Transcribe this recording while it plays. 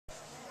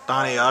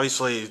Donnie,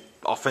 obviously,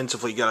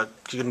 offensively, you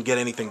couldn't get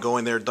anything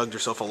going there. Dug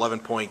yourself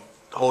 11-point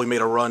hole. You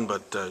made a run,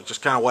 but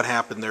just kind of what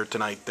happened there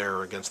tonight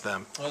there against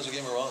them. Well, it was a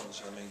game of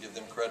runs. I mean, give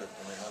them credit.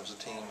 I mean, that was a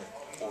team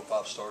with 4 or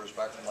 5 starters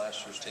back from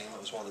last year's team.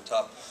 It was one of the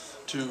top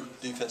 2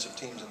 defensive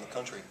teams in the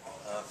country,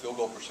 field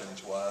goal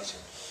percentage-wise.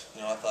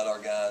 And, I thought our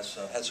guys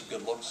had some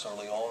good looks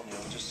early on.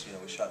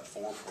 We shot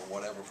 4 for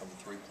whatever from the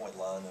 3-point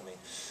line. I mean,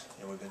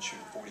 we've been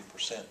shooting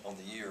 40% on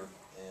the year.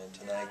 And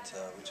tonight,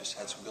 we just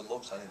had some good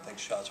looks. I didn't think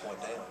shots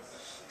went down.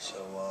 So,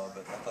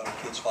 but I thought our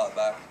kids fought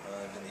back.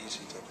 It's been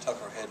easy to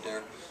tuck our head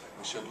there.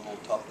 We showed a little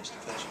toughness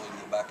defensively to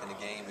get back in the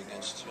game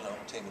against,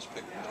 a team that's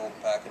picked the middle of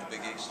the pack in the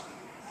Big East.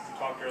 You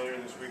talked earlier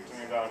this week to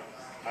me about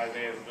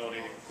Isaiah's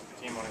ability to put the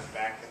team on his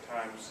back at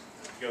times.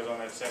 He goes on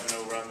that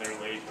 7-0 run there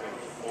late to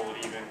pull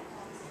it even.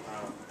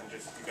 And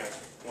just you guys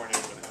weren't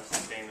able to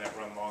sustain that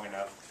run long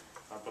enough.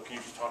 But can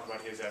you just talk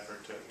about his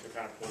effort to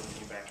kind of pull the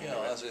team back in?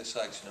 Isaiah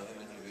Sykes, him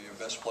and your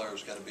best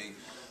player's got to be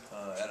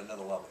at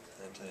another level.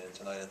 And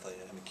tonight I thought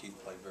him and Keith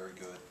played very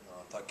good.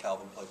 I thought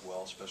Calvin played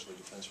well, especially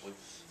defensively.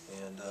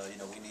 And,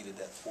 we needed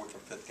that 4th or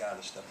 5th guy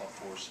to step up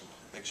for us and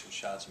make some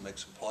shots and make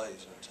some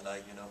plays. And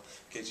tonight,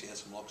 Casey had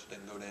some looks that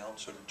didn't go down,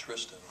 so did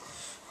Tristan.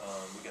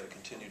 We got to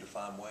continue to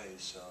find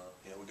ways.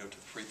 We go to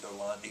the free throw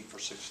line, 8 for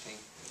 16.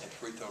 At the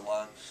free throw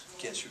line, you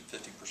can't shoot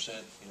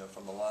 50%,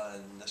 from the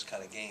line in this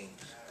kind of game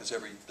because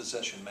every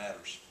possession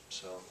matters.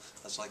 So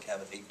that's like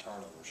having 8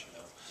 turnovers,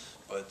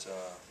 But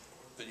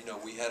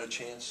we had a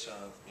chance.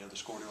 The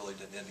score really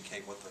didn't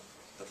indicate what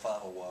the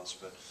final was,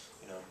 but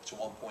it's a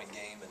 1-point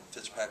game, and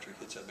Fitzpatrick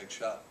hits that big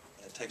shot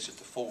and it takes it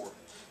to 4.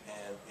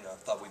 And I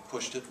thought we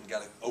pushed it and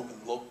got an open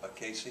look by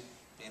Casey,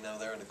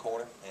 there in the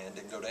corner, and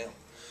didn't go down.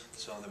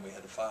 So then we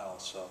had to foul.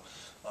 So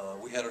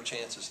we had our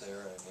chances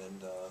there,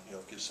 and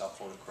give South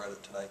Florida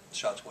credit tonight. The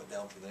shots went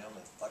down for them,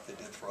 and like they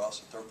did for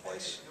us at 3rd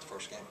place the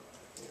first game.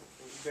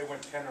 They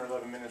went 10 or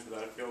 11 minutes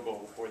without a field goal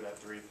before that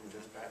 3 from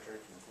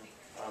Fitzpatrick.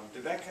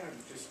 Did that kind of,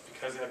 just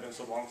because it had been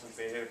so long since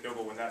they hit a field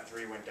goal, when that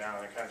 3 went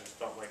down, it kind of just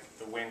felt like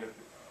the wind of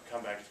the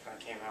comeback just kind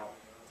of came out?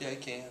 Yeah, he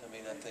can. I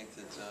mean, I think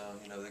that,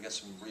 they got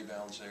some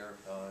rebounds there.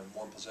 In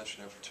 1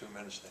 possession there for 2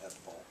 minutes they had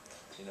the ball.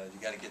 You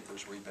got to get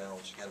those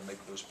rebounds. You got to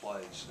make those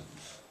plays.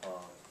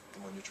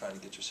 And when you're trying to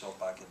get yourself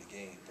back in the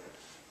game.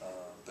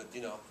 But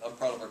I'm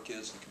proud of our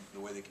kids and the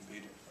way they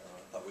competed.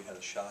 I thought we had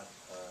a shot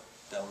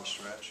down the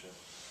stretch.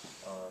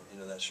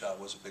 And, that shot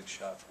was a big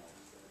shot for them.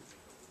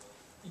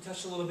 You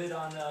touched a little bit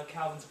on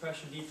Calvin's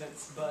pressure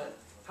defense, but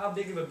how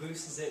big of a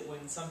boost is it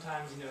when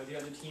sometimes, the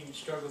other team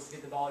struggles to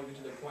get the ball even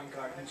to their point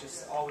guard? He's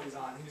just always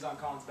on. He was on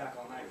Colin's back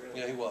all night, really.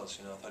 Yeah, he was.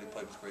 I thought he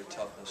played with great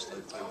toughness.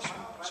 They played with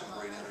some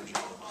great energy.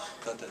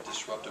 I thought that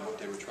disrupted what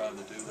they were trying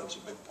to do. That was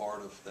a big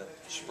part of that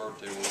spurt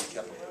they really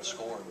kept them from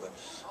scoring. But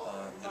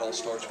it all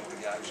starts with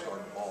the guy who's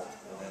guarding the ball,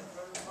 and that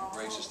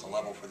raises the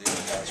level for the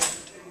other guys on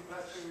the team.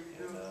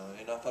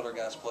 And I thought our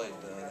guys played.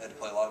 They had to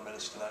play a lot of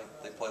minutes tonight.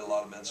 They played a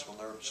lot of minutes from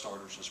their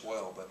starters as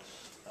well. But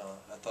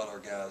I thought our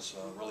guys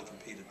really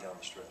competed down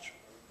the stretch.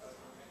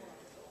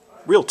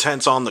 Real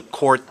tense on the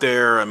court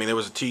there. I mean, there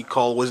was a tee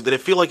call. Did it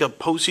feel like a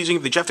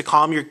postseason? Did you have to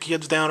calm your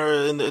kids down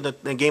in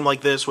a game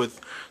like this with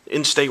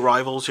in-state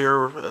rivals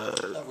here?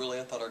 Not really.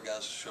 I thought our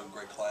guys showed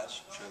great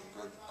class, showed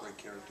great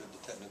character.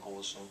 The technical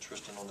was on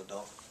Tristan on the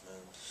dunk,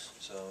 and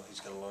so he's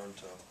got to learn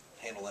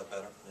to handle that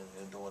better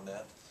in doing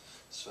that.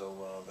 So,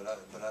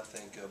 but I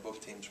think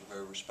both teams were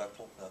very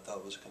respectful. I thought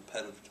it was a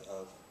competitive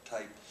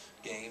type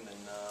game,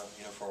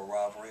 and for a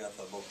rivalry, I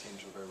thought both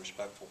teams were very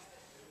respectful.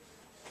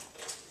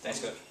 Thanks,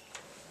 Coach.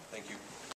 Thank you.